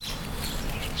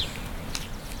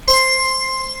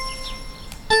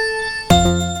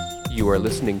You are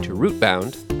listening to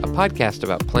Rootbound, a podcast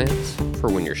about plants for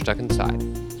when you're stuck inside.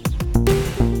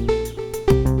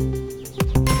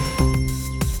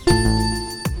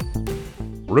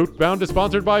 Rootbound is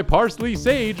sponsored by parsley,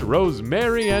 sage,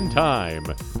 rosemary, and thyme.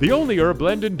 The only herb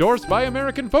blend endorsed by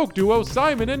American folk duo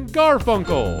Simon and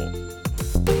Garfunkel.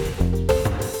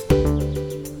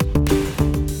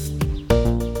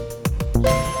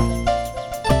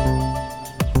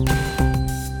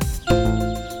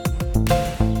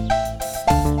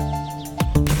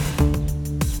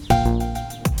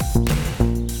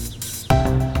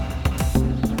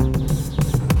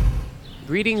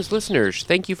 Greetings, listeners.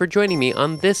 Thank you for joining me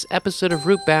on this episode of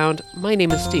Rootbound. My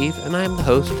name is Steve, and I am the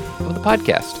host of the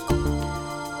podcast.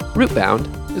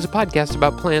 Rootbound is a podcast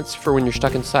about plants for when you're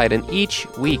stuck inside, and each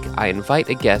week I invite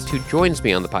a guest who joins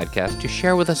me on the podcast to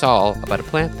share with us all about a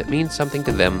plant that means something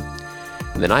to them.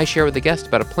 And then I share with the guest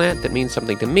about a plant that means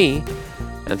something to me,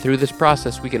 and through this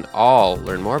process we can all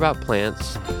learn more about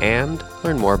plants and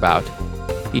learn more about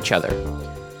each other.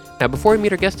 Now, before we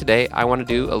meet our guest today, I want to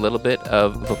do a little bit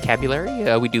of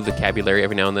vocabulary. We do vocabulary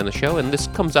every now and then in the show, and this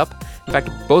comes up. In fact,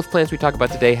 both plants we talk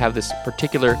about today have this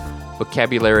particular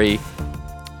vocabulary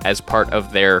as part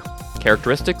of their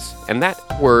characteristics, and that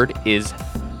word is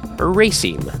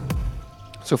raceme.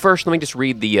 So first, let me just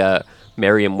read the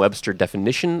Merriam-Webster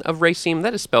definition of raceme.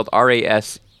 That is spelled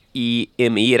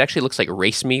R-A-S-E-M-E. It actually looks like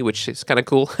race me, which is kind of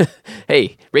cool.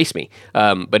 Hey, race me.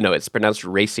 But no, it's pronounced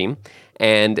raceme.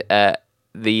 And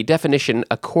the definition,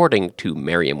 according to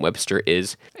Merriam-Webster,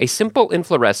 is a simple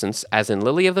inflorescence, as in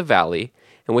lily of the valley,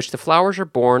 in which the flowers are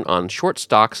borne on short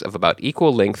stalks of about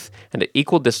equal length and at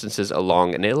equal distances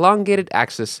along an elongated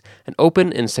axis and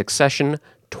open in succession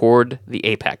toward the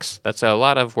apex. That's a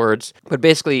lot of words, but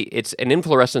basically it's an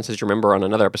inflorescence, as you remember on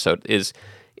another episode, is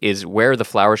where the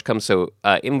flowers come. So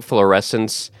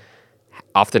inflorescence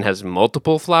often has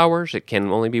multiple flowers. It can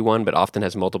only be one, but often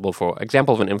has multiple. For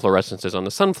example of an inflorescence is on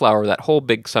the sunflower. That whole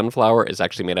big sunflower is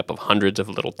actually made up of hundreds of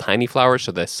little tiny flowers.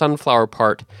 So the sunflower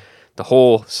part, the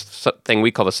whole thing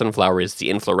we call the sunflower, is the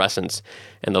inflorescence,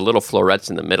 and the little florets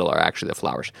in the middle are actually the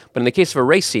flowers. But in the case of a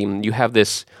raceme, you have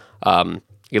this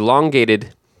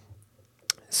elongated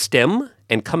stem,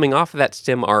 and coming off of that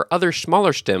stem are other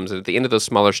smaller stems, and at the end of those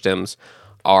smaller stems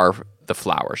are the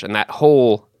flowers. And that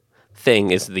whole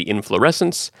thing is the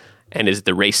inflorescence and is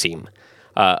the raceme.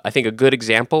 I think a good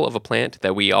example of a plant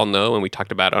that we all know and we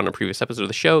talked about on a previous episode of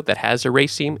the show that has a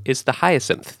raceme is the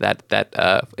hyacinth. That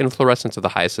inflorescence of the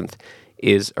hyacinth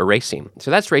is a raceme. So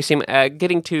that's raceme.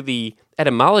 Getting to the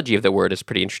etymology of the word is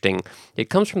pretty interesting. It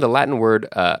comes from the Latin word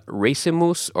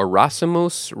racemus or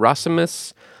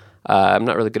racemus. I'm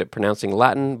not really good at pronouncing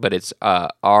Latin, but it's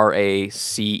R-A-C-E-M-U-S,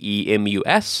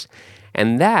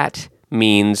 and that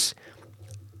means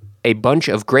a bunch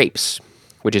of grapes,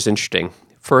 which is interesting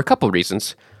for a couple of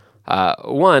reasons.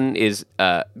 One is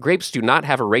grapes do not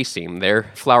have a raceme. Their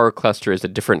flower cluster is a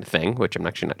different thing, which I'm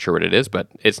actually not sure what it is, but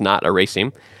it's not a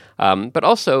raceme. But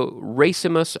also,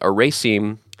 racemus or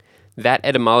raceme, that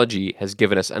etymology has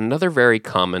given us another very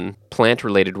common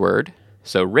plant-related word.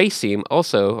 So raceme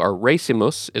also, or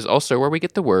racemus, is also where we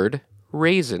get the word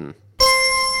raisin.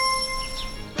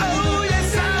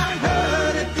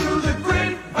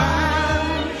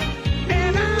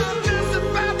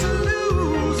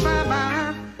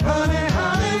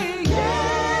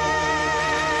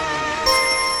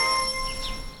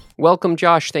 Welcome,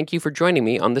 Josh. Thank you for joining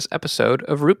me on this episode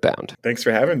of Rootbound. Thanks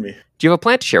for having me. Do you have a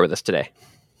plant to share with us today?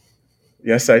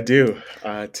 Yes, I do.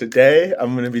 Today,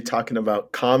 I'm going to be talking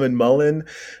about common mullein,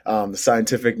 the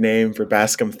scientific name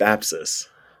Verbascum thapsus.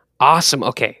 Awesome.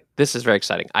 Okay, this is very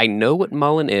exciting. I know what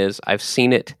mullein is. I've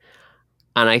seen it,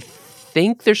 and I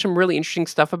think there's some really interesting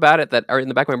stuff about it that are in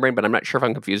the back of my brain, but I'm not sure if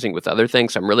I'm confusing with other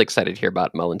things. So I'm really excited to hear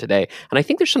about mullein today. And I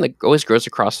think there's some that always grows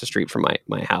across the street from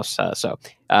my house.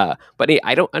 But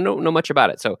I don't know much about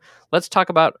it. So let's talk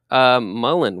about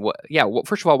mullein.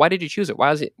 First of all, why did you choose it?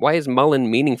 Why is mullein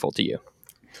meaningful to you?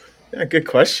 Yeah, good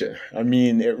question. I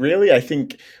mean, it really, I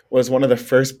think, was one of the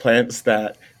first plants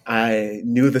that I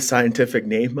knew the scientific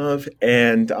name of,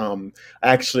 and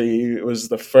actually, it was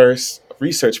the first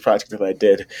research project that I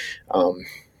did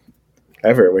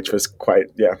ever, which was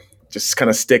just kind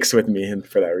of sticks with me, and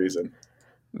for that reason.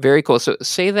 Very cool. So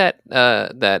say that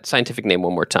scientific name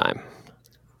one more time.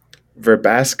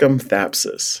 Verbascum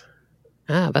thapsus.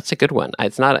 That's a good one.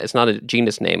 It's not a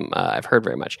genus name I've heard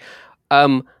very much.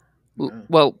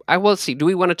 Well, I will see. Do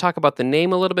we want to talk about the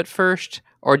name a little bit first,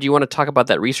 or do you want to talk about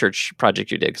that research project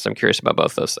you did? Because I'm curious about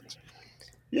both those things.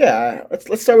 Yeah,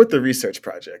 let's start with the research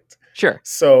project. Sure.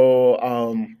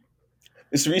 So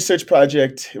this research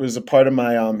project, it was a part of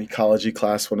my ecology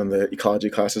class, one of the ecology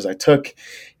classes I took.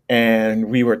 and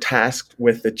we were tasked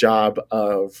with the job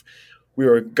of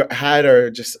had our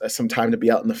just some time to be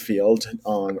out in the field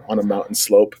on a mountain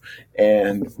slope,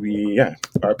 and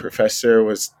our professor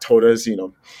was told us,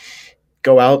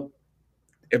 go out,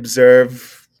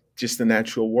 observe just the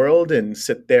natural world and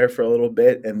sit there for a little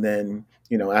bit, and then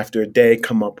after a day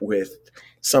come up with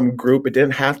some group. It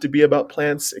didn't have to be about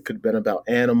plants, it could have been about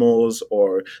animals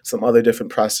or some other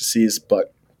different processes,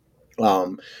 but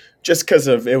just because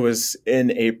of it was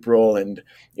in April, and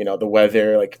the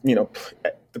weather,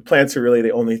 the plants are really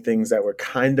the only things that were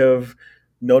kind of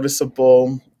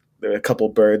noticeable. There were a couple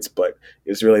birds, but it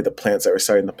was really the plants that were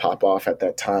starting to pop off at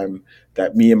that time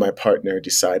that me and my partner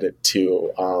decided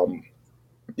to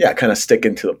kind of stick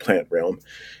into the plant realm.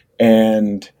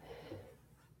 And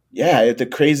the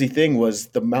crazy thing was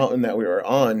the mountain that we were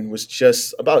on was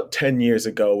just about 10 years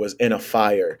ago was in a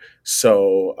fire.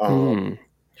 So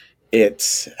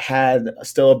it had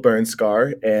still a burn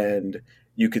scar, and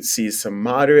you could see some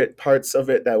moderate parts of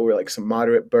it that were like some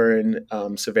moderate burn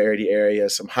severity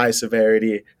areas, some high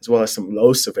severity, as well as some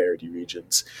low severity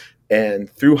regions. And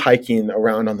through hiking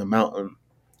around on the mountain,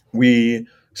 we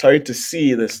started to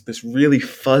see this really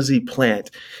fuzzy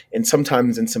plant, and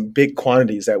sometimes in some big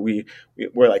quantities that we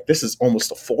were like, this is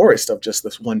almost a forest of just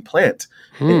this one plant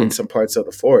in some parts of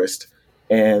the forest.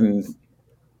 And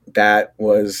that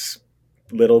was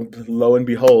lo and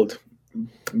behold,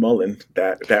 mullein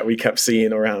that we kept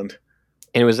seeing around.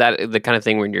 And was that the kind of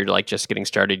thing when you're like just getting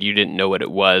started, you didn't know what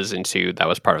it was, and so that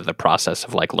was part of the process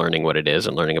of like learning what it is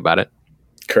and learning about it?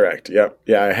 Correct. Yeah.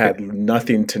 I had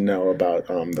nothing to know about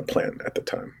the plant at the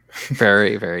time.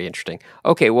 Very, very interesting.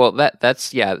 Okay, well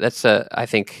that's I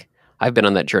think I've been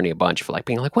on that journey a bunch of like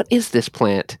being like, what is this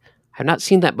plant? I've not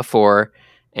seen that before,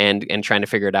 and trying to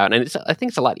figure it out. And I think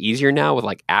it's a lot easier now with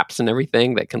like apps and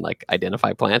everything that can like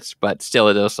identify plants, but still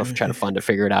it is also kind of fun to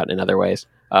figure it out in other ways.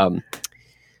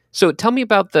 So tell me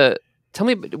what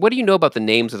do you know about the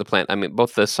names of the plant? I mean,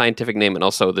 both the scientific name and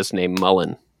also this name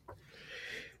mullein.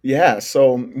 Yeah,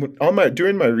 so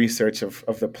during my research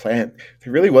of the plant,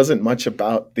 there really wasn't much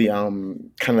about the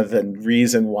kind of the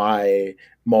reason why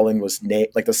mullein was named,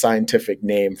 like the scientific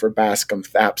name Verbascum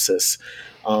thapsus.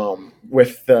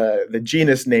 With the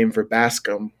genus name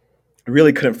Verbascum, I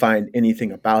really couldn't find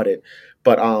anything about it.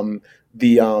 But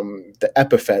the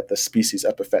epithet, the species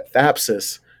epithet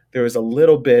thapsus, there was a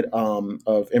little bit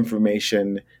of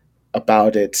information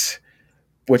about it,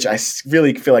 which I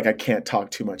really feel like I can't talk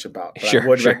too much about. But I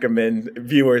would recommend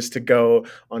viewers to go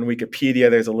on Wikipedia.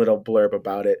 There's a little blurb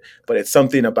about it, but it's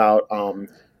something about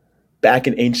back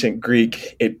in ancient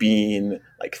Greek, it being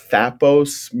like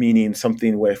thapos, meaning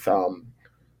something with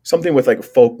like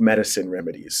folk medicine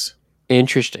remedies.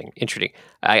 Interesting.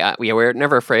 We're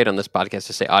never afraid on this podcast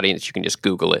to say, audience, you can just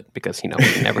Google it, because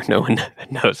no one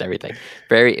knows everything.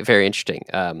 Very, very interesting.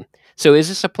 So is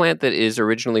this a plant that is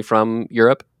originally from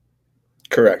Europe?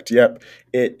 Correct. Yep.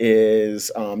 It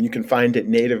is. You can find it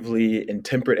natively in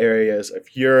temperate areas of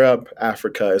Europe,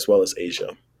 Africa, as well as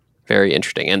Asia. Very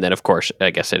interesting. And then, of course,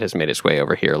 I guess it has made its way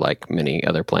over here like many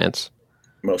other plants.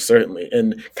 Most certainly.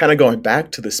 And kind of going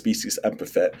back to the species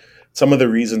epithet, some of the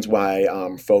reasons why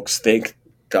folks think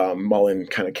mullein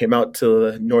kind of came out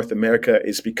to North America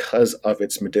is because of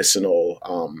its medicinal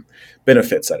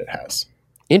benefits that it has.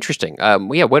 Interesting.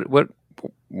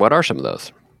 What are some of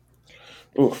those?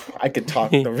 Oof, I could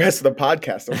talk the rest of the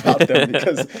podcast about them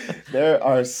because there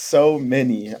are so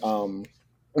many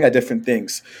different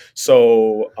things.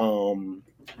 So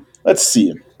let's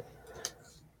see.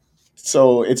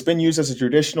 So it's been used as a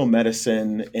traditional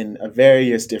medicine in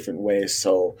various different ways.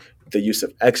 So the use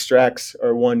of extracts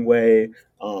are one way,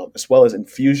 as well as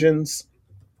infusions.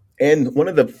 And one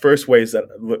of the first ways that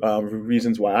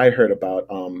reasons why I heard about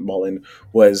mullein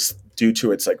was due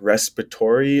to its like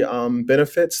respiratory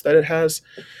benefits that it has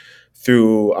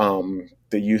through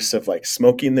the use of like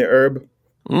smoking the herb.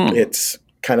 It's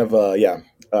kind of a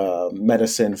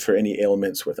medicine for any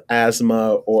ailments with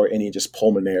asthma or any just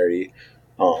pulmonary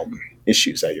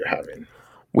issues that you're having.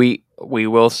 We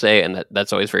will say, and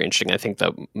that's always very interesting. I think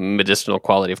the medicinal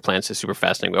quality of plants is super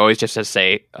fascinating. We always just have to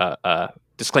say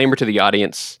disclaimer to the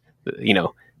audience.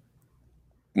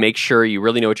 Make sure you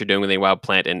really know what you're doing with a wild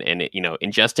plant, and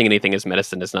ingesting anything as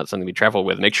medicine is not something we travel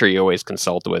with. Make sure you always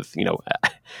consult with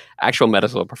actual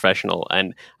medical professional.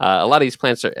 And a lot of these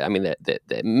plants are, I mean,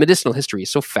 the medicinal history is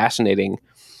so fascinating,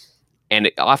 and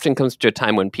it often comes to a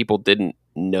time when people didn't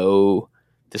know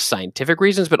the scientific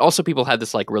reasons, but also people had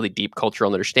this like really deep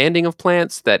cultural understanding of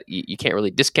plants that you can't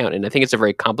really discount. And I think it's a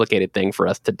very complicated thing for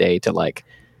us today to like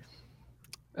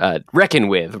reckon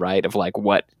with, right? Of like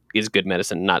what is good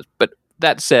medicine, not. But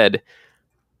that said,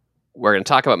 we're going to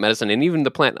talk about medicine, and even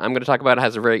the plant I'm going to talk about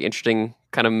has a very interesting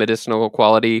kind of medicinal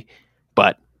quality.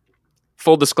 But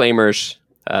full disclaimers,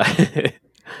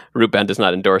 Rootbound does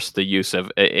not endorse the use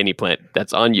of any plant.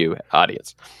 That's on you,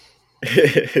 audience.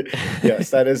 Yes,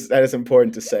 that is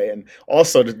important to say, and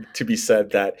also to be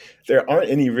said that there aren't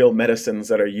any real medicines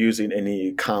that are using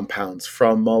any compounds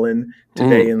from mullein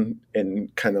today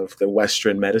in kind of the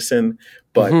Western medicine,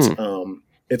 but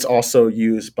it's also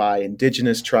used by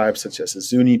indigenous tribes such as the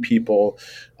Zuni people,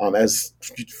 as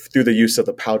through the use of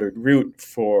the powdered root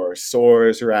for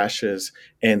sores, rashes,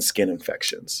 and skin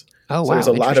infections. Oh, So wow. there's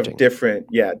a lot of different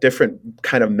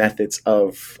kind of methods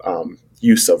of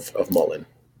use of mullein.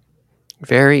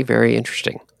 Very, very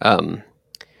interesting.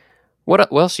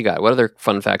 What else you got? What other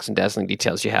fun facts and dazzling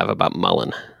details you have about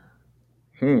mullein?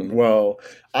 Well,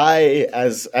 I,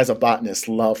 as a botanist,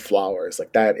 love flowers.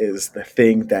 Like that is the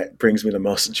thing that brings me the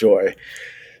most joy.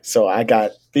 So I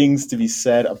got things to be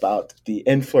said about the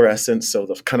inflorescence, so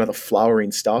the kind of the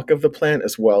flowering stalk of the plant,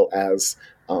 as well as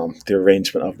the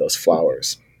arrangement of those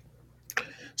flowers.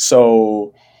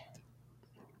 So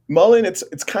mullein,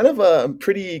 it's kind of a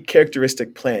pretty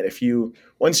characteristic plant.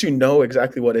 Once you know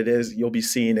exactly what it is, you'll be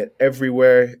seeing it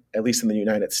everywhere, at least in the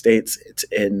United States. It's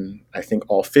in, I think,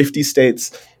 all 50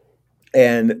 states.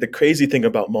 And the crazy thing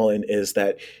about mullein is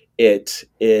that it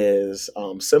is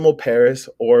simiparous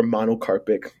or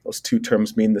monocarpic. Those two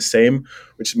terms mean the same,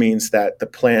 which means that the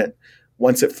plant,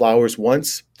 once it flowers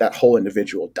once, that whole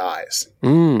individual dies.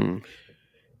 And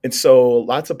so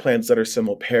lots of plants that are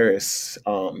simiparous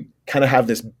kind of have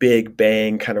this big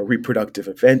bang kind of reproductive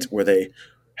event where they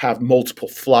have multiple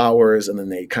flowers and then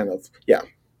they kind of,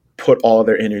 put all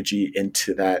their energy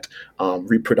into that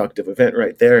reproductive event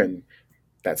right there. And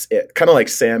that's it. Kind of like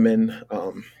salmon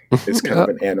is kind of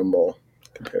an animal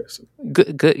comparison.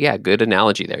 Good. Yeah, good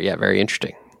analogy there. Yeah, very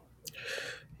interesting.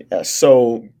 Yeah,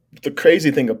 so the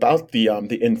crazy thing about the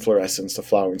inflorescence, the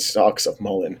flowering stalks of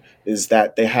mullein, is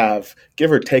that they have,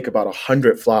 give or take, about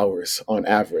 100 flowers on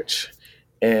average,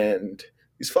 and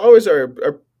these flowers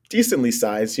are decently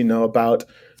sized.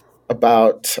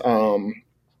 About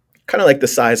kind of like the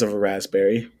size of a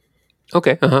raspberry.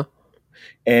 Okay.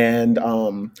 And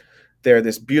they're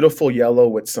this beautiful yellow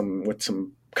with some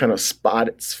kind of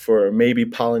spots for maybe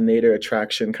pollinator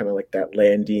attraction, kind of like that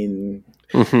landing.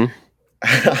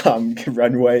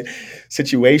 Runway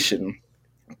situation.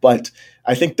 But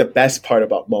I think the best part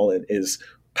about mullein is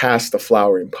past the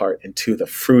flowering part into the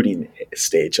fruiting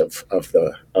stage of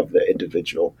the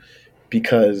individual,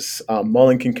 because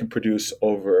mullein can produce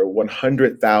over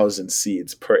 100,000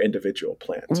 seeds per individual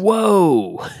plant.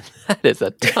 Whoa, that is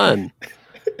a ton.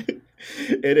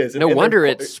 It is. No wonder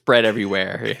it's spread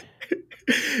everywhere.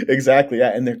 Exactly, yeah,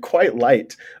 and they're quite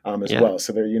light as well.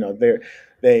 So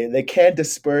they can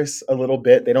disperse a little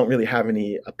bit. They don't really have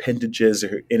any appendages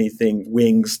or anything,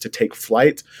 wings to take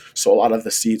flight. So a lot of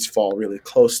the seeds fall really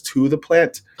close to the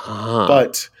plant.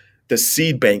 But the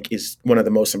seed bank is one of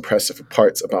the most impressive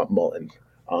parts about mullein,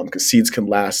 because seeds can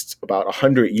last about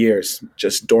 100 years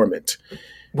just dormant.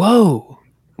 Whoa!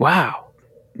 Wow,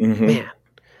 man.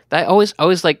 I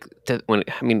always like to,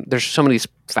 there's so many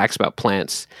facts about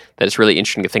plants that it's really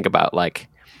interesting to think about, like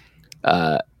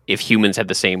if humans had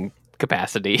the same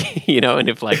capacity, and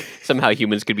if like somehow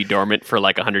humans could be dormant for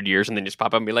like 100 years and then just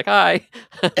pop up and be like, hi.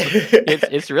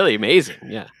 it's really amazing.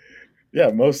 Yeah.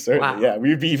 Yeah, most certainly. Wow. Yeah,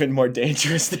 we'd be even more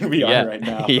dangerous than we are right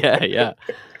now. Yeah.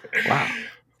 Wow.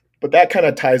 But that kind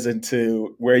of ties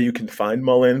into where you can find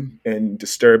mullein, and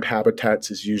disturbed habitats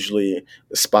is usually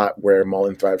the spot where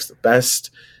mullein thrives the best,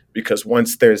 because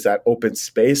once there's that open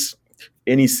space,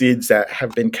 any seeds that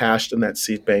have been cached in that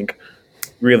seed bank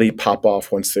really pop off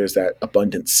once there's that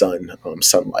abundant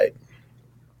sunlight.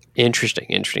 Interesting.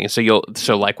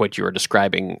 So like what you were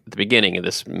describing at the beginning of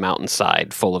this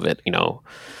mountainside full of it,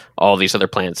 all these other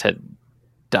plants had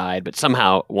died, but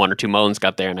somehow one or two mulleins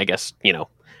got there, and I guess,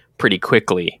 pretty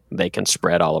quickly they can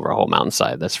spread all over a whole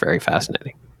mountainside. That's very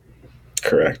fascinating.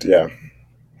 Correct. Yeah.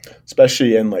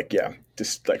 Especially in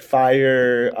just like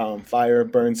fire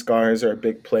burn scars are a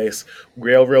big place.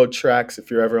 Railroad tracks,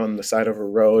 if you're ever on the side of a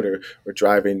road or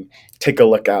driving, take a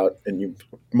look out and you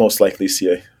most likely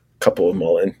see a couple of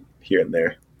mullein here and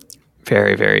there.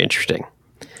 Very, very interesting.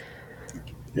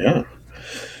 Yeah.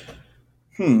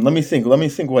 Let me think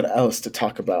what else to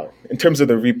talk about in terms of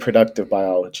the reproductive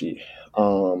biology.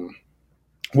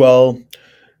 Well,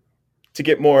 to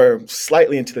get more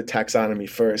slightly into the taxonomy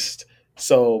first.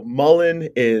 So mullein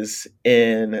is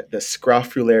in the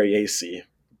Scrophulariaceae.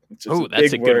 Oh,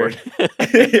 that's a good word.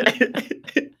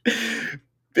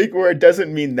 big word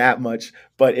doesn't mean that much,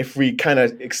 but if we kind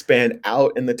of expand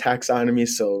out in the taxonomy,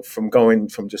 so from going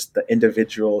from just the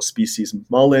individual species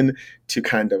mullein to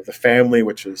kind of the family,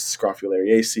 which is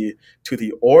Scrophulariaceae, to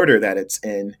the order that it's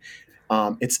in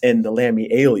the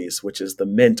Lamiales, which is the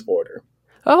mint order.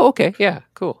 Oh, okay. Yeah,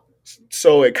 cool.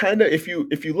 So it kind of, if you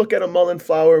look at a mullein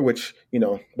flower, which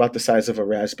about the size of a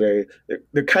raspberry,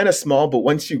 they're kind of small, but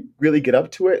once you really get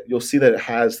up to it, you'll see that it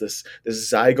has this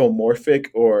zygomorphic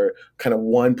or kind of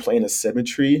one plane of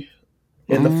symmetry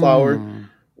in the flower, Mm.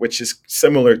 which is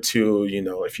similar to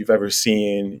if you've ever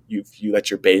seen you let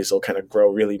your basil kind of grow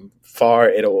really far,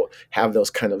 it'll have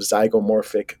those kind of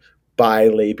zygomorphic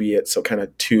bilabiate, so kind of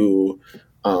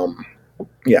um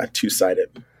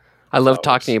two-sided I love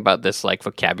talking flowers. about this like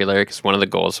vocabulary because one of the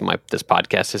goals of this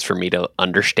podcast is for me to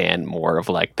understand more of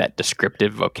like that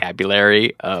descriptive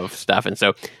vocabulary of stuff. And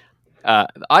so the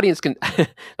audience can the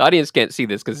audience can't see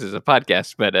this because this is a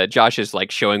podcast, but Josh is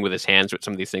like showing with his hands what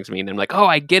some of these things mean. And I'm like, oh,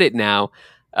 I get it now.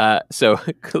 So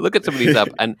look at some of these up,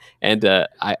 I'm going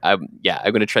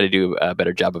to try to do a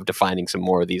better job of defining some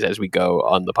more of these as we go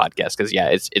on the podcast because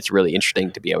it's really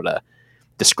interesting to be able to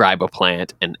describe a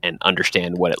plant and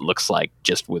understand what it looks like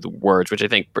just with words, which I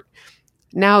think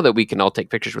now that we can all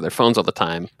take pictures with our phones all the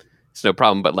time, it's no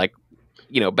problem. But like,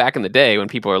 back in the day when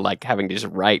people are like having to just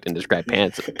write and describe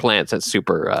plants, that's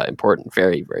super important.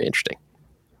 Very, very interesting.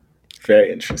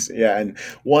 Very interesting. Yeah, and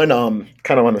one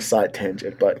kind of on a side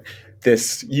tangent, but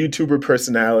this YouTuber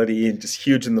personality and just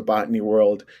huge in the botany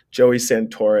world, Joey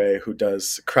Santore, who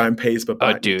does Crime Pays but Oh,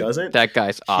 Botany dude, Doesn't. that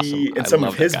guy's awesome. He, in I some of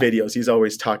love that his guy. videos, he's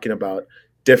always talking about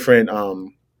different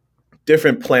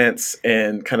different plants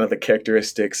and kind of the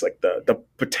characteristics, like the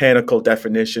botanical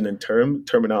definition and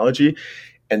terminology,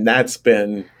 and that's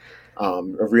been a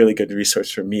really good resource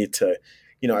for me to,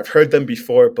 I've heard them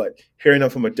before, but hearing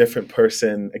them from a different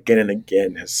person again and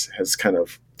again has kind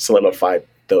of solidified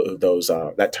those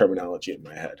that terminology in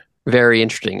my head. Very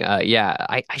interesting. Yeah,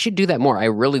 I should do that more. I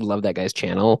really love that guy's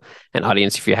channel. And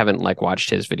audience, if you haven't like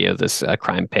watched his video, this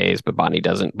Crime Pays but Botany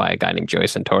Doesn't by a guy named Joey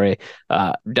Santore,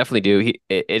 definitely do.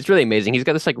 It's really amazing. He's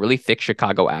got this like really thick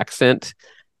Chicago accent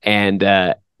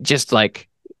and just like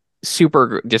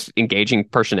super just engaging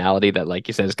personality that like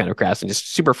you said is kind of crass and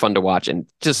just super fun to watch and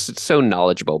just so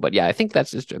knowledgeable. But yeah, I think that's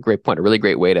just a great point, a really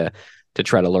great way to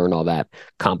try to learn all that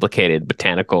complicated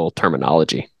botanical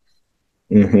terminology.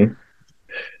 Mm-hmm.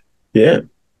 Yeah.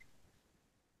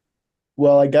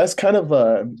 Well, I guess kind of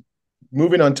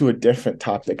moving on to a different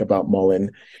topic about mullein.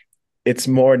 It's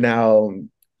more now.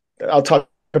 I'll talk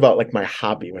about like my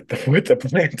hobby with the with the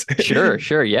plant. Sure,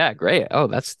 sure. Yeah, great. Oh,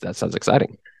 that sounds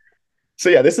exciting. So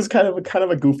yeah, this is kind of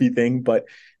a goofy thing, but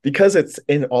because it's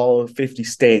in all 50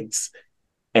 states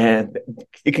and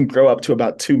it can grow up to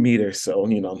about 2 meters, so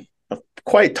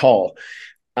quite tall.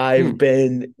 Hmm. I've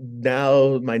been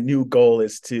now my new goal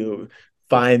is to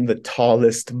find the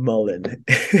tallest mullein.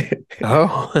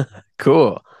 Oh,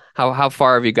 cool. How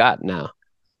far have you got now?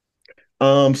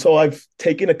 So I've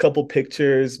taken a couple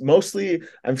pictures. Mostly,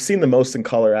 I've seen the most in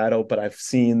Colorado, but I've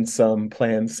seen some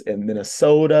plants in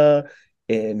Minnesota,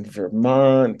 in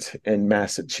Vermont, in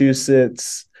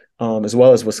Massachusetts, as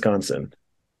well as Wisconsin.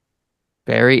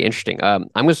 Very interesting. I'm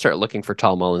going to start looking for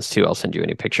tall mullins too. I'll send you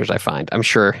any pictures I find. I'm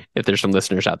sure if there's some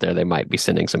listeners out there, they might be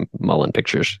sending some mullein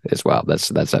pictures as well. That's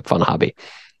a fun hobby.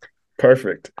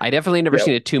 Perfect. I definitely never Yeah.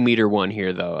 seen a 2 meter one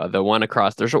here though. The one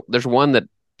across there's one that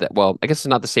well, I guess it's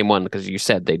not the same one because you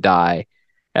said they die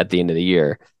at the end of the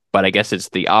year, but I guess it's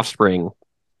the offspring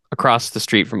across the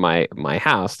street from my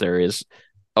house. There is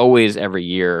always every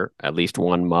year at least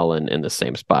one mullein in the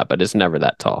same spot, but it's never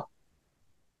that tall.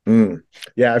 Mm.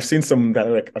 Yeah, I've seen some that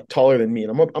are like taller than me,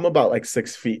 and I'm about like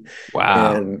 6 feet.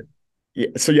 Wow. And yeah,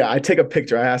 so yeah, I take a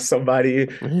picture. I ask somebody,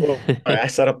 well, I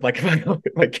set up like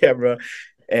my camera,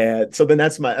 and so then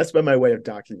that's been my way of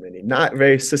documenting. Not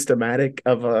very systematic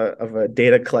of a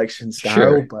data collection style,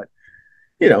 Sure. but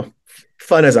you know,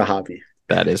 fun as a hobby.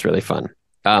 That is really fun.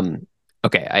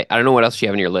 Okay, I don't know what else you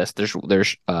have on your list.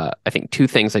 There's I think two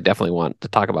things I definitely want to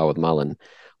talk about with mullein.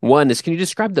 One is, can you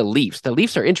describe the leaves? The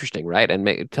leaves are interesting, right?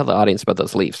 And tell the audience about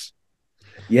those leaves.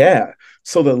 Yeah.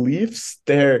 So the leaves,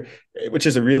 which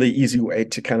is a really easy way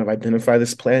to kind of identify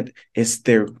this plant, is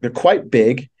they're quite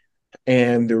big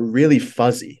and they're really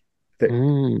fuzzy. They're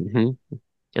Hmm.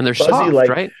 And they're fuzzy soft, like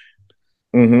right?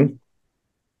 mhm,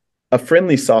 a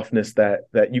friendly softness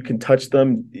that you can touch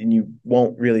them and you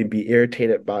won't really be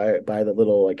irritated by the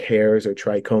little like hairs or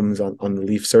trichomes on the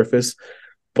leaf surface.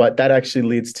 But that actually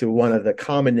leads to one of the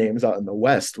common names out in the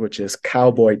West, which is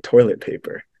cowboy toilet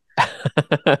paper.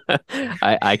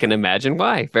 I can imagine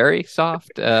why. Very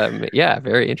soft. Yeah,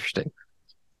 very interesting.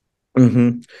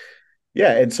 Mm-hmm.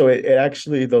 Yeah, and so it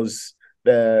actually those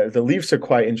the leaves are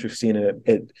quite interesting, and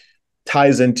it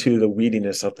ties into the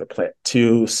weediness of the plant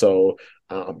too. So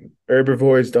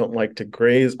herbivores don't like to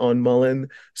graze on mullein.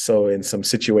 So in some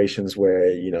situations where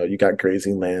you got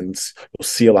grazing lands, you'll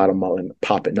see a lot of mullein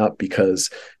popping up because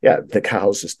the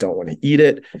cows just don't want to eat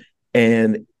it,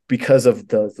 and because of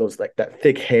those like that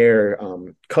thick hair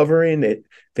covering it,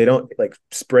 they don't like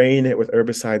spraying it with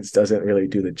herbicides doesn't really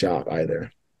do the job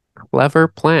either. Clever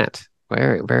plant.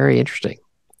 Very, very interesting.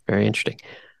 Very interesting.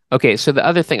 Okay, so the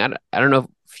other thing, I don't know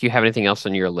if you have anything else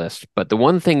on your list, but the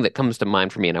one thing that comes to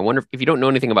mind for me, and I wonder if you don't know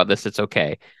anything about this, it's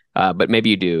okay, but maybe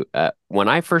you do. When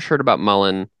I first heard about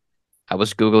mullein, I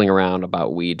was Googling around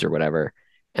about weeds or whatever,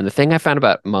 and the thing I found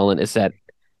about mullein is that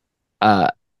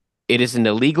uh, it is an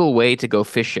illegal way to go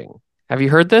fishing. Have you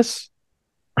heard this?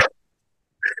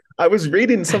 I was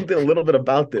reading something a little bit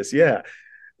about this. Yeah,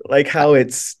 like how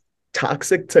it's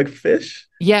toxic to fish.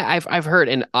 Yeah, I've heard,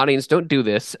 and audience, don't do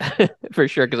this for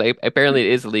sure, because apparently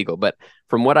it is illegal. But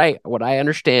from what I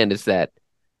understand is that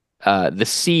the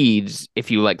seeds, if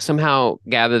you like somehow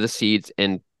gather the seeds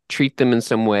and treat them in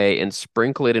some way and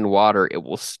sprinkle it in water, it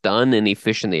will stun any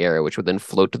fish in the area, which would then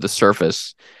float to the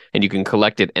surface, and you can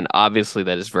collect it. And obviously,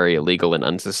 that is very illegal and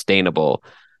unsustainable.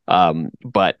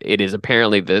 But it is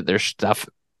apparently that there's stuff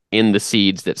in the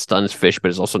seeds that stuns fish,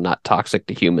 but is also not toxic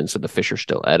to humans, so the fish are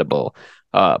still edible.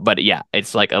 But yeah,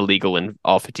 it's like illegal in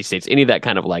all 50 states. Any of that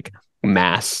kind of like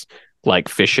mass like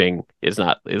fishing is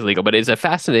not illegal, but it's a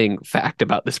fascinating fact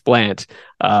about this plant.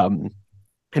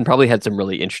 And probably had some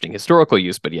really interesting historical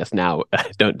use, but yes, now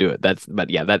don't do it. That's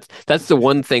the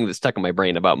one thing that stuck in my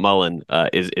brain about mullein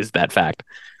is that fact.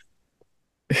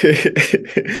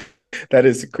 That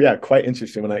is quite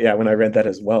interesting when I read that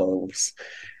as well. It was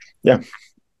yeah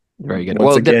Very good.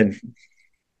 once again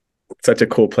such a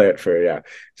cool plant for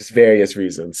just various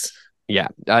reasons. Yeah.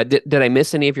 Did I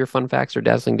miss any of your fun facts or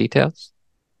dazzling details?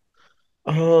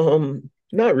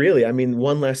 Not really. I mean,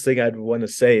 one last thing I'd want to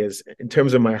say is in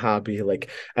terms of my hobby, like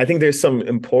I think there's some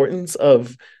importance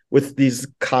of with these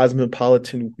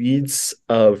cosmopolitan weeds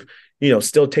of,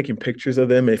 still taking pictures of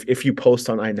them. If you post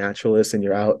on iNaturalist and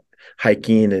you're out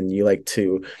hiking and you like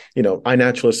to,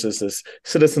 iNaturalist is this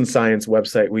citizen science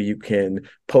website where you can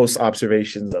post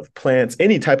observations of plants,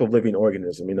 any type of living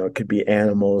organism. It could be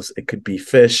animals, it could be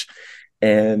fish,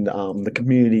 and the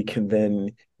community can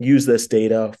then use this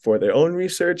data for their own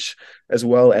research, as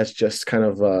well as just kind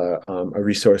of a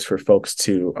resource for folks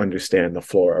to understand the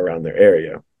flora around their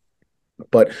area.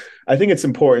 But I think it's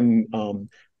important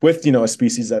with a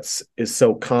species is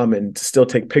so common to still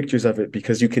take pictures of it,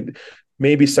 because you could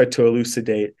maybe start to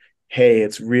elucidate, hey,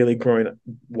 it's really growing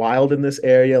wild in this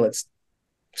area. Let's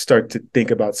start to think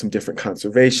about some different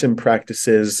conservation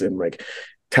practices and like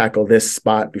tackle this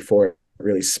spot before it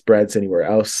really spreads anywhere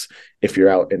else if you're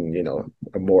out in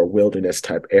a more wilderness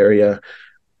type area.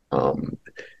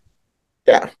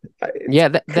 Yeah Yeah,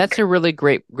 that's a really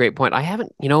great point. I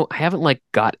haven't like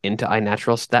got into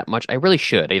iNaturalist that much. I really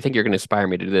should. I think you're going to inspire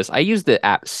me to do this. I use the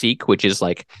app Seek, which is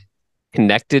like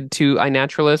connected to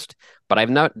iNaturalist, but I've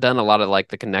not done a lot of like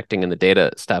the connecting and the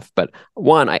data stuff. But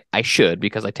one, I should,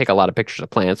 because I take a lot of pictures of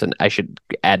plants and I should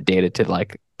add data to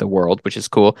like the world, which is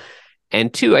cool.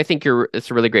 And two, I think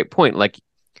it's a really great point. Like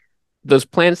those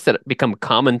plants that become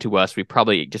common to us, we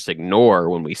probably just ignore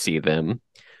when we see them.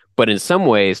 But in some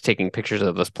ways, taking pictures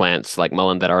of those plants like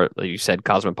mullein that are, like you said,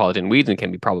 cosmopolitan weeds and can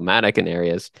be problematic in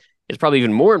areas, it's probably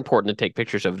even more important to take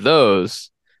pictures of those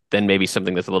than maybe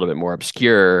something that's a little bit more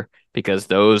obscure, because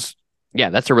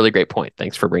that's a really great point.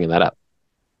 Thanks for bringing that up.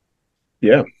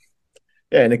 yeah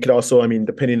Yeah, and it could also, I mean,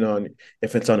 depending on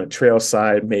if it's on a trail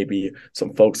side, maybe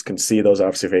some folks can see those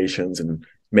observations and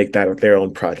make that their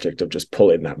own project of just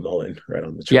pulling that mullein right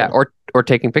on the Yeah, trail. or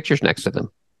taking pictures next to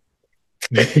them.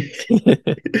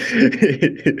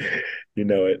 You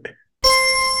know it.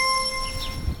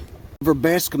 For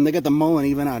Bascom, they got the mullein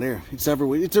even out here. It's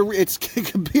everywhere. It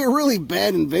could be a really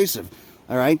bad invasive,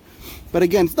 all right? But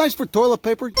again, it's nice for toilet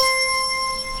paper.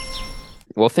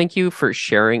 Well, thank you for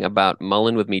sharing about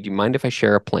mullein with me. Do you mind if I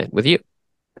share a plant with you?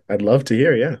 I'd love to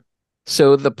hear, yeah.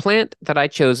 So the plant that I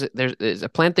chose, there's a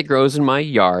plant that grows in my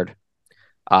yard,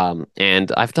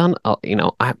 and I've done,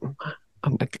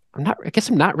 I'm not, I guess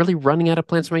I'm not really running out of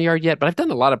plants in my yard yet, but I've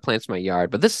done a lot of plants in my yard.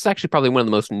 But this is actually probably one of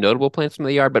the most notable plants in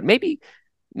the yard. But maybe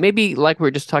like we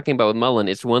were just talking about with mullein,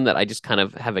 it's one that I just kind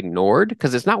of have ignored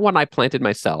because it's not one I planted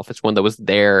myself. It's one that was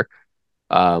there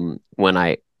when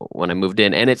I moved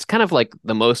in, and it's kind of like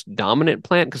the most dominant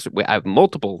plant because I have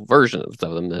multiple versions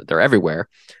of them that they're everywhere.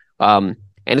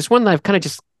 And it's one that I've kind of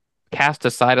just cast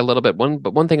aside a little bit.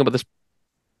 But one thing about this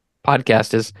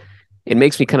podcast is it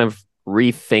makes me kind of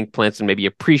rethink plants and maybe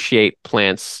appreciate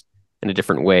plants in a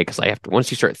different way, because I have to, once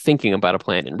you start thinking about a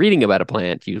plant and reading about a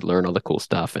plant, you learn all the cool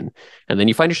stuff, and then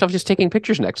you find yourself just taking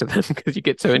pictures next to them because you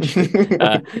get so interested.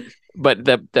 But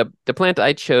the plant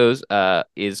I chose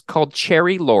is called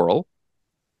cherry laurel.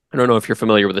 I don't know if you're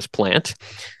familiar with this plant.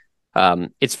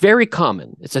 It's very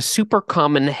common. It's a super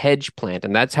common hedge plant,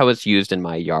 and that's how it's used in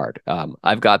my yard.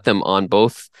 I've got them on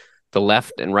both the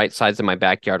left and right sides of my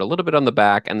backyard, a little bit on the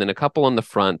back, and then a couple on the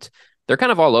front. They're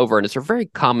kind of all over, and it's a very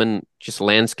common just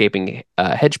landscaping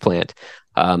hedge plant.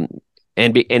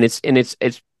 It's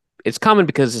common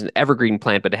because it's an evergreen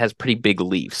plant, but it has pretty big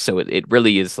leaves, so it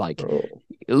really is like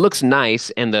it looks nice,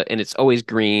 and it's always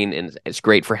green, and it's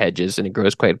great for hedges, and it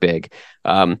grows quite big.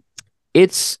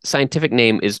 Its scientific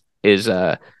name is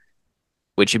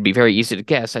which should be very easy to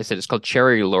guess. I said it's called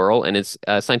cherry laurel, and its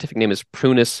scientific name is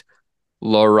Prunus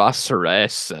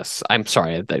lauracerensis. I'm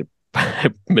sorry,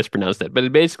 I mispronounced that, but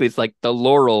it's like the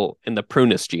laurel in the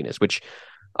Prunus genus, which,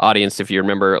 audience, if you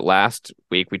remember last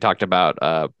week, we talked about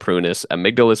Prunus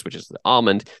amygdalus, which is the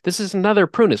almond. This is another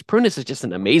Prunus. Prunus is just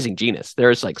an amazing genus.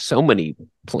 There's like so many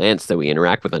plants that we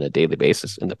interact with on a daily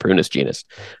basis in the Prunus genus.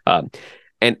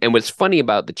 And what's funny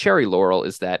about the cherry laurel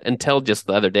is that until just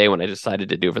the other day when I decided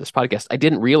to do it for this podcast, I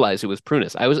didn't realize it was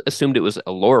Prunus. I assumed it was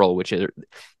a laurel, which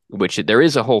there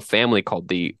is a whole family called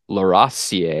the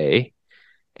Lauraceae,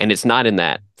 and it's not in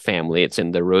that family. It's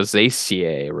in the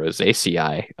Rosaceae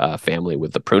family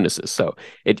with the Prunuses. So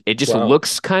it just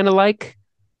looks kind of like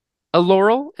a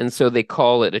laurel, and so they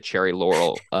call it a cherry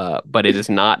laurel, but it is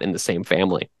not in the same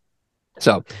family.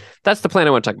 So that's the plant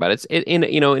I want to talk about. It's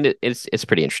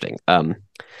pretty interesting.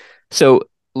 So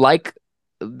like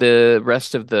the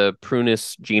rest of the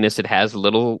Prunus genus, it has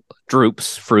little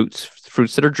fruits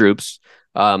that are drupes.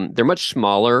 They're much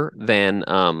smaller than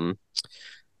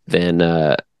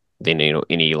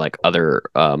any like other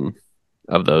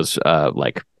of those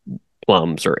like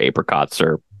plums or apricots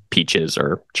or peaches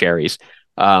or cherries.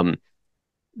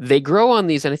 They grow on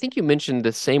these, and I think you mentioned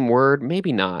the same word,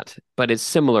 maybe not, but it's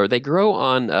similar. They grow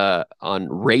on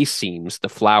racemes, the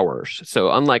flowers.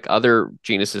 So unlike other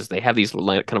genuses, they have these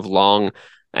kind of long,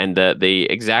 and the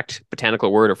exact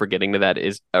botanical word, if we're getting to that,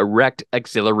 is erect,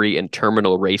 axillary, and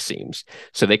terminal racemes.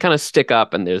 So they kind of stick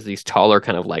up, and there's these taller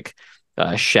kind of like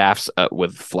shafts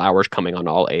with flowers coming on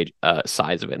all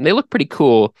sides of it, and they look pretty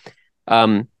cool.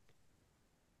 And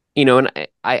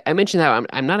I mentioned how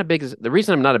I'm not the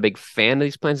reason I'm not a big fan of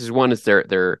these plants is, one is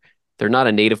they're not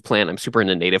a native plant. I'm super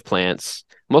into native plants.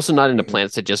 I'm also not into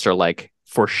plants that just are like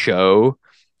for show.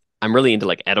 I'm really into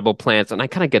like edible plants, and I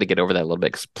kind of got to get over that a little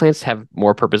bit, because plants have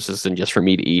more purposes than just for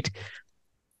me to eat.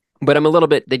 But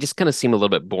they just kind of seem a little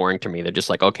bit boring to me. They're just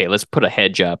like, okay, let's put a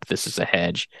hedge up. This is a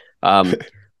hedge.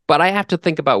 But I have to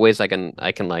think about ways I can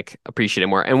like appreciate it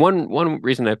more. And one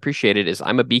reason I appreciate it is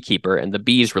I'm a beekeeper, and the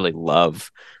bees really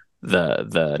love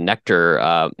the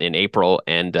nectar in April,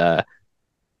 and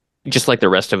just like the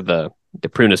rest of the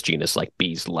Prunus genus, like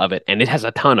bees love it, and it has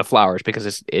a ton of flowers because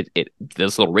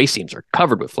those little racemes are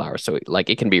covered with flowers, so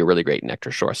it can be a really great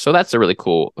nectar source. So that's a really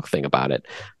cool thing about it.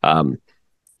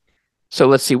 So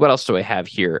let's see, what else do I have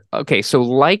here? Okay, so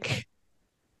let's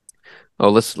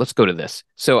go to this.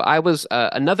 So I was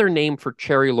another name for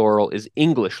cherry laurel is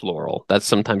English laurel. That's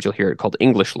sometimes you'll hear it called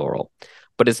English laurel.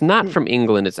 But it's not from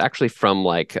England. It's actually from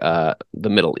like the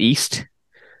Middle East.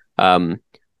 But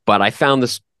I found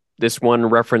this one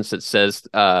reference that says,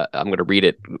 I'm going to read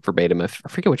it verbatim. I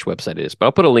forget which website it is, but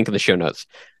I'll put a link in the show notes.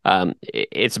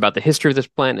 It's about the history of this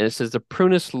plant, and it says the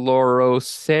Prunus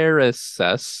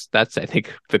laurocerasus, that's I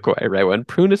think the right one,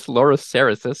 Prunus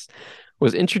laurocerasus,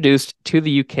 was introduced to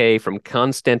the UK from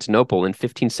Constantinople in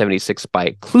 1576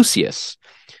 by Clusius,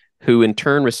 who in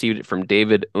turn received it from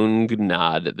David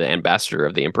Ungnad, the ambassador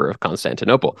of the Emperor of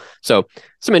Constantinople. So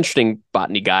some interesting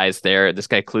botany guys there. This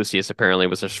guy Clusius apparently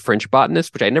was a French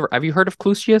botanist, which have you heard of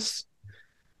Clusius?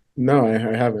 No, I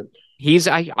haven't.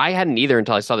 I hadn't either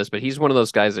until I saw this, but he's one of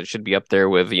those guys that should be up there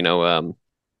with,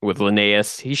 with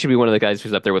Linnaeus. He should be one of the guys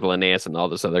who's up there with Linnaeus and all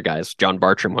those other guys. John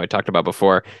Bartram, who I talked about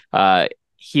before.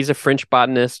 He's a French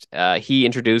botanist. He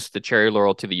introduced the cherry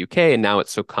laurel to the UK, and now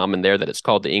it's so common there that it's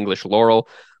called the English laurel.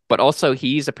 But also,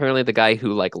 he's apparently the guy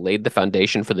who like laid the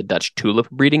foundation for the Dutch tulip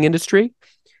breeding industry.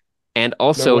 And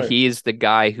also, he is the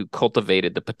guy who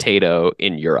cultivated the potato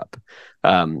in Europe.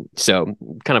 So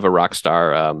kind of a rock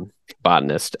star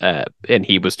botanist. And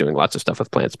he was doing lots of stuff with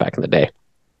plants back in the day.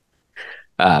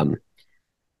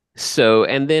 So,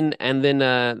 and then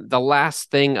the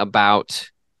last thing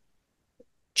about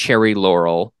cherry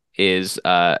laurel is,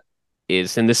 and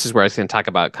this is where I was going to talk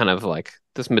about kind of like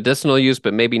this medicinal use,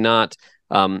 but maybe not.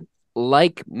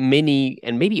 like many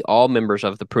and maybe all members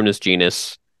of the Prunus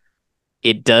genus,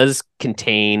 it does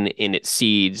contain in its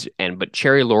seeds, but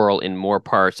cherry laurel in more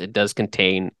parts, it does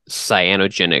contain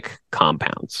cyanogenic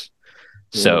compounds.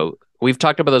 Mm. So we've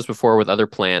talked about those before with other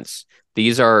plants.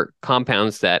 These are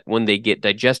compounds that when they get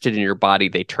digested in your body,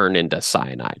 they turn into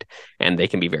cyanide, and they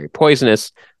can be very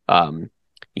poisonous. Um,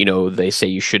 they say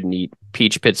you shouldn't eat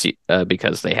peach pits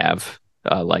because they have,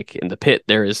 like in the pit,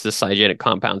 there is the cyanogenic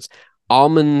compounds.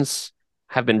 Almonds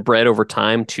have been bred over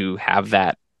time to have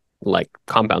that like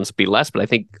compounds be less, but I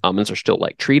think almonds are still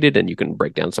like treated, and you can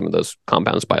break down some of those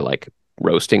compounds by like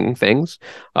roasting things.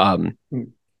 Um,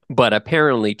 Mm. but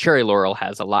apparently, cherry laurel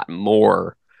has a lot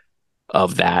more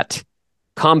of that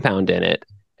compound in it.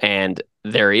 And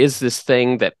there is this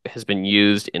thing that has been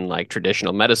used in like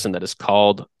traditional medicine that is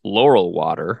called laurel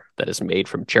water that is made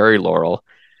from cherry laurel.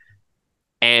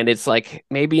 And it's like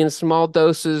maybe in small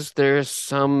doses, there's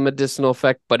some medicinal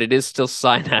effect, but it is still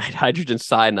cyanide, hydrogen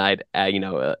cyanide,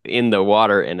 in the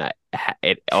water. And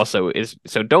it also is.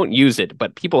 So don't use it.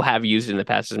 But people have used it in the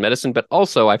past as medicine. But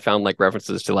also, I found like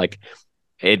references to like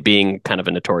it being kind of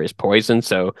a notorious poison.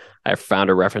 So I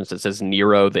found a reference that says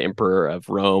Nero, the emperor of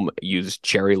Rome, used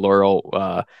cherry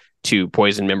laurel to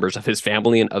poison members of his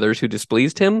family and others who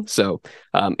displeased him. So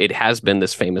it has been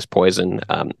this famous poison.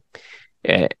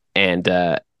 And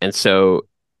so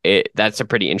that's a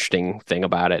pretty interesting thing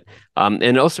about it.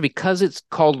 And also because it's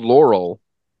called laurel,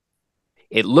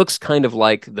 it looks kind of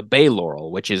like the bay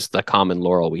laurel, which is the common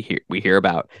laurel we hear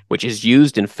about, which is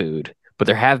used in food. But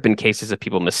there have been cases of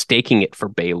people mistaking it for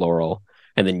bay laurel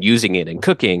and then using it in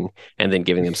cooking and then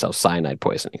giving themselves cyanide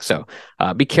poisoning. So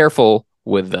be careful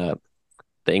with the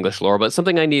English laurel, but it's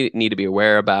something I need to be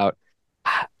aware about.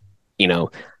 You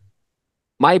know,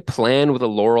 my plan with a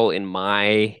laurel in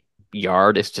my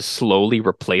yard is to slowly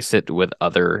replace it with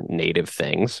other native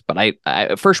things. But I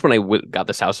at first when I got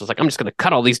this house, I was like, I'm just going to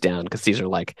cut all these down because these are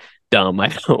like dumb. I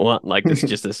don't want like this,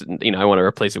 just this, I want to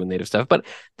replace it with native stuff. But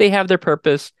they have their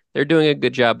purpose. They're doing a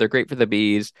good job. They're great for the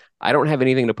bees. I don't have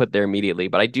anything to put there immediately,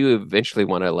 but I do eventually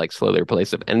want to like slowly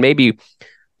replace them. And maybe,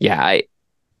 yeah,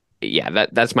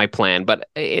 that's my plan. But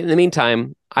in the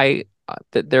meantime,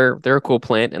 they're a cool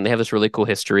plant and they have this really cool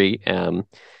history.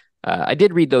 I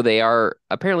did read though they are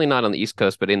apparently not on the East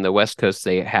Coast, but in the West Coast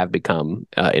they have become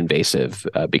invasive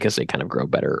because they kind of grow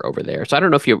better over there. So I don't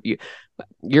know if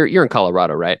you're in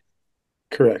Colorado, right?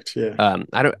 Correct. Yeah.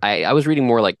 I was reading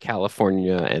more like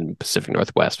California and Pacific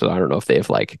Northwest, but I don't know if they've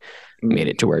like made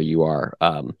it to where you are.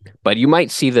 But you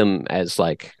might see them as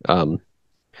like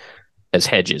as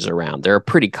hedges around. They're a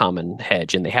pretty common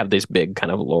hedge, and they have these big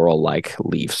kind of laurel-like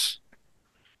leaves.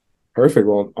 Perfect.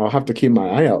 Well, I'll have to keep my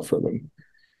eye out for them.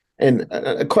 And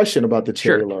a question about the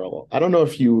cherry Sure. laurel. I don't know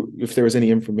if there was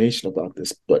any information about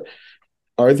this, but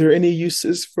are there any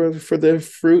uses for the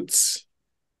fruits?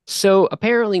 So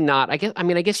apparently not. I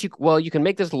guess you can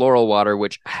make this laurel water,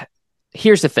 which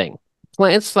here's the thing.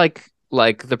 Plants like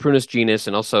the Prunus genus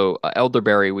and also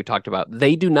elderberry we talked about,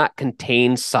 they do not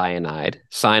contain cyanide.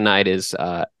 Cyanide is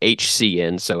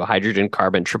HCN, so hydrogen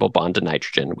carbon triple bond to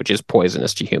nitrogen, which is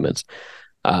poisonous to humans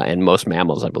and most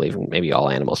mammals, I believe, and maybe all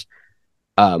animals.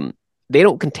 They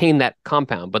don't contain that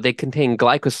compound, but they contain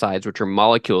glycosides, which are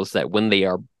molecules that when they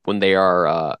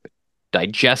are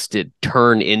digested,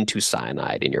 turn into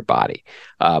cyanide in your body.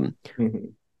 Mm-hmm.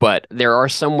 But there are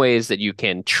some ways that you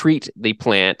can treat the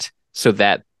plant so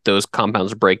that those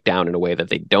compounds break down in a way that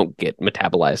they don't get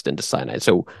metabolized into cyanide.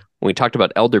 So when we talked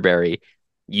about elderberry,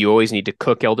 you always need to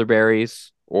cook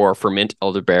elderberries or ferment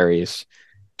elderberries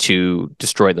to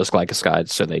destroy those glycosides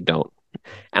so they don't.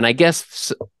 And I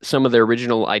guess some of the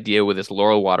original idea with this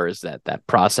laurel water is that that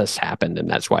process happened, and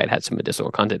that's why it had some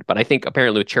medicinal content. But I think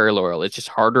apparently with cherry laurel, it's just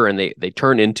harder, and they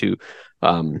turn into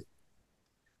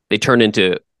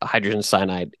hydrogen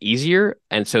cyanide easier.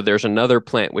 And so there's another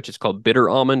plant which is called bitter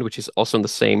almond, which is also in the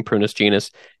same Prunus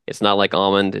genus. It's not like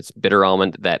almond; it's bitter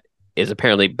almond that is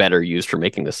apparently better used for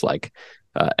making this like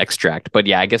extract. But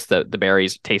yeah, I guess the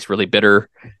berries taste really bitter.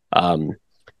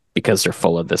 Because they're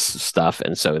full of this stuff,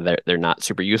 and so they're not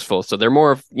super useful. So they're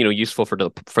more useful for the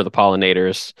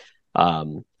pollinators,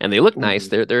 and they look nice.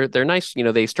 They're nice.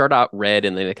 They start out red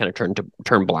and then they kind of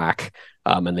turn black,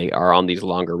 and they are on these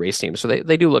longer racemes. So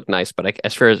they do look nice, but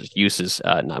as far as uses,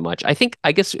 not much. I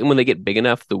guess when they get big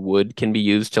enough, the wood can be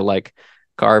used to like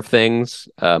carve things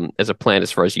as a plant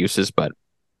as far as uses, but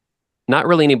not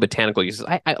really any botanical uses.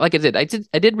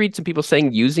 I did read some people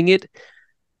saying using it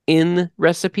in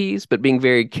recipes, but being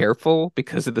very careful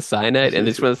because of the cyanide. And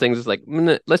it's one of the things is like,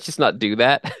 let's just not do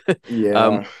that.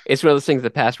 Yeah. It's one of those things in the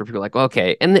past where people are like, well,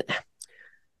 okay. And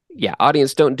yeah,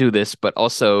 audience, don't do this, but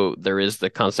also there is the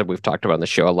concept we've talked about on the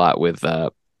show a lot with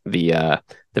the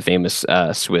famous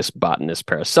Swiss botanist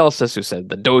Paracelsus, who said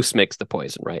the dose makes the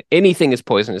poison, right? Anything is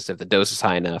poisonous if the dose is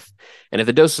high enough, and if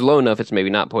the dose is low enough, it's maybe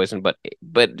not poison, but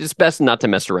it's best not to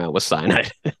mess around with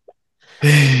cyanide.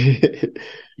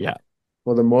 Yeah,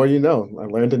 Well, the more you know. I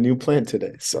learned a new plant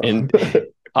today. So and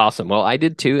awesome. Well, I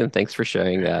did too, and thanks for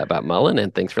sharing about mullein,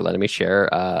 and thanks for letting me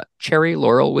share cherry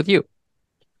laurel with you.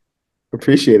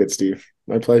 appreciate it, Steve.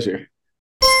 My pleasure.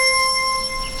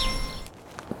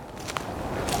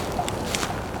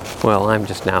 Well, I'm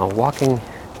just now walking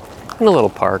in a little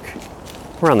park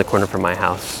around the corner from my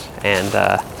house, and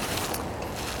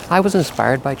I was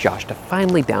inspired by Josh to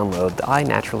finally download the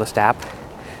iNaturalist app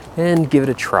and give it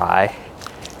a try.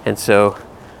 And so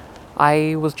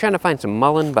I was trying to find some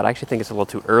mullein, but I actually think it's a little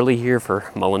too early here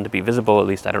for mullein to be visible. At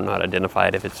least I don't know how to identify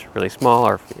it if it's really small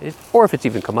or if it's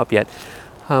even come up yet.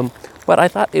 But I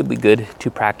thought it'd be good to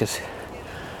practice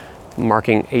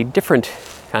marking a different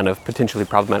kind of potentially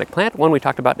problematic plant, one we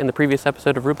talked about in the previous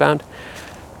episode of Rootbound,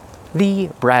 the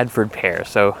Bradford pear.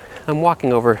 So I'm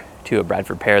walking over to a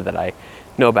Bradford pear that I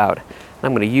know about.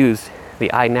 I'm going to use the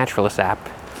iNaturalist app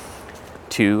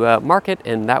to mark it,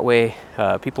 and that way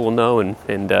people will know,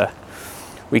 and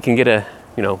we can get a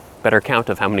better count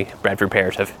of how many Bradford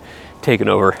pears have taken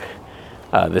over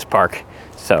this park.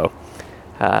 So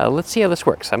let's see how this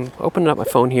works. I'm opening up my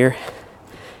phone here,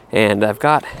 and I've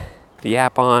got the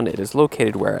app on. It is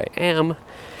located where I am,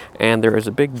 and there is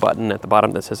a big button at the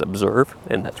bottom that says observe,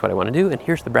 and that's what I want to do. And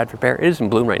here's the Bradford pear. It is in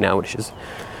bloom right now, which is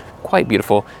quite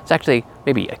beautiful. It's actually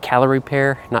maybe a calorie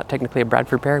pear, not technically a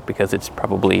Bradford pear, because it's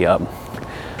probably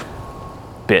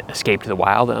bit escaped the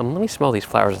wild. Let me smell these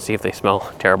flowers and see if they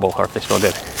smell terrible or if they smell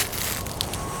good.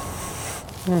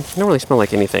 They don't really smell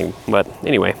like anything, but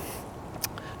anyway.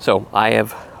 So I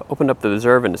have opened up the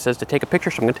observe, and it says to take a picture,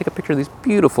 so I'm going to take a picture of these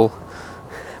beautiful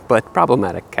but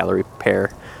problematic calorie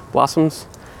pear blossoms,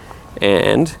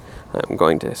 and I'm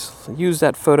going to use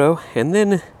that photo, and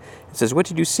then it says, what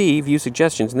did you see? View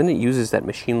suggestions, and then it uses that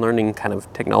machine learning kind of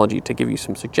technology to give you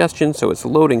some suggestions. So it's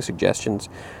loading suggestions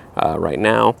right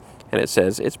now, and it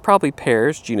says it's probably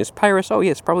pears, genus Pyrus. Oh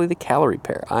yeah, it's probably the calorie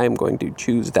pear. I'm going to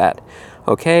choose that.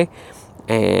 Okay,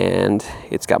 and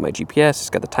it's got my GPS, it's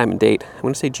got the time and date. I'm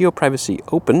going to say geoprivacy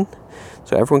open,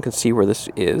 so everyone can see where this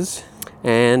is.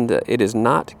 And it is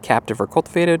not captive or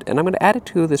cultivated, and I'm going to add it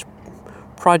to this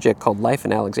project called Life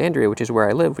in Alexandria, which is where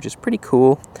I live, which is pretty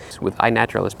cool. With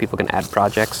iNaturalist, people can add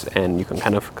projects, and you can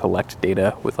kind of collect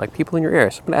data with like people in your area.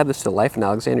 So I'm going to add this to the Life in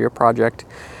Alexandria project,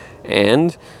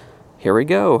 and here we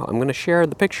go. I'm going to share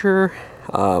the picture.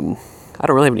 I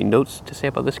don't really have any notes to say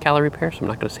about this calorie pear, so I'm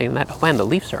not going to say that. Oh man, the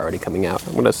leaves are already coming out.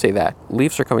 I'm going to say that.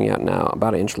 Leaves are coming out now,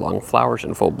 about 1 inch long, flowers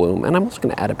in full bloom, and I'm also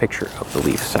going to add a picture of the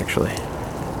leaves, actually.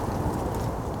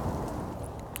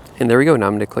 And there we go. Now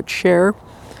I'm going to click share.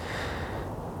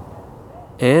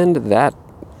 And that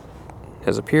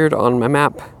has appeared on my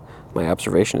map. My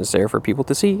observation is there for people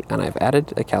to see, and I've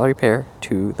added a calorie pear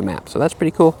to the map. So that's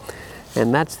pretty cool.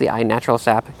 And that's the iNaturalist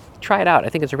app. Try it out. I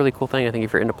think it's a really cool thing. I think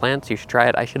if you're into plants, you should try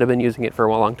it. I should have been using it for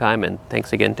a long time, and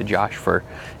thanks again to Josh for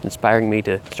inspiring me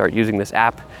to start using this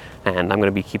app. And I'm going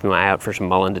to be keeping my eye out for some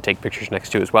mullein to take pictures next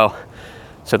to as well.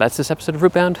 So that's this episode of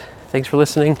Rootbound. Thanks for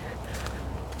listening.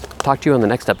 Talk to you on the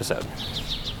next episode.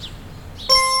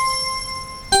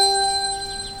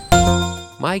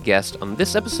 My guest on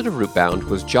this episode of Rootbound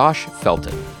was Josh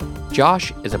Felton.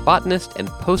 Josh is a botanist and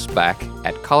postbac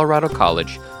at Colorado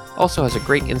College, also has a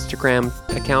great Instagram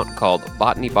account called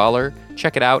Botany Baller.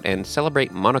 Check it out and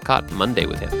celebrate Monocot Monday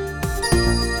with him.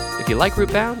 If you like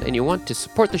Rootbound and you want to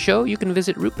support the show, you can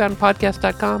visit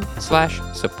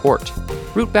rootboundpodcast.com/support.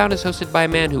 Rootbound is hosted by a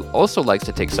man who also likes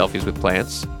to take selfies with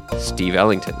plants, Steve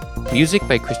Ellington. Music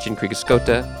by Christian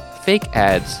Kriegescota. Fake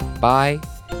ads by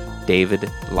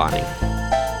David Lonnie.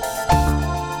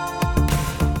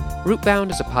 Rootbound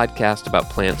is a podcast about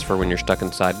plants for when you're stuck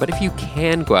inside, but if you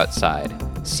can go outside,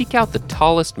 seek out the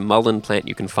tallest mullein plant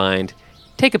you can find,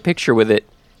 take a picture with it,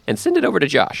 and send it over to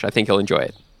Josh. I think he'll enjoy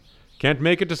it. Can't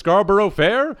make it to Scarborough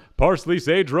Fair? Parsley,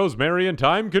 sage, rosemary, and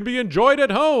thyme can be enjoyed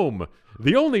at home.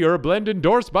 The only herb blend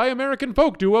endorsed by American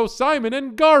folk duo Simon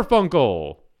and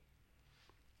Garfunkel.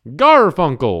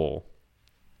 Garfunkel.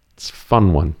 It's a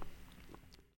fun one.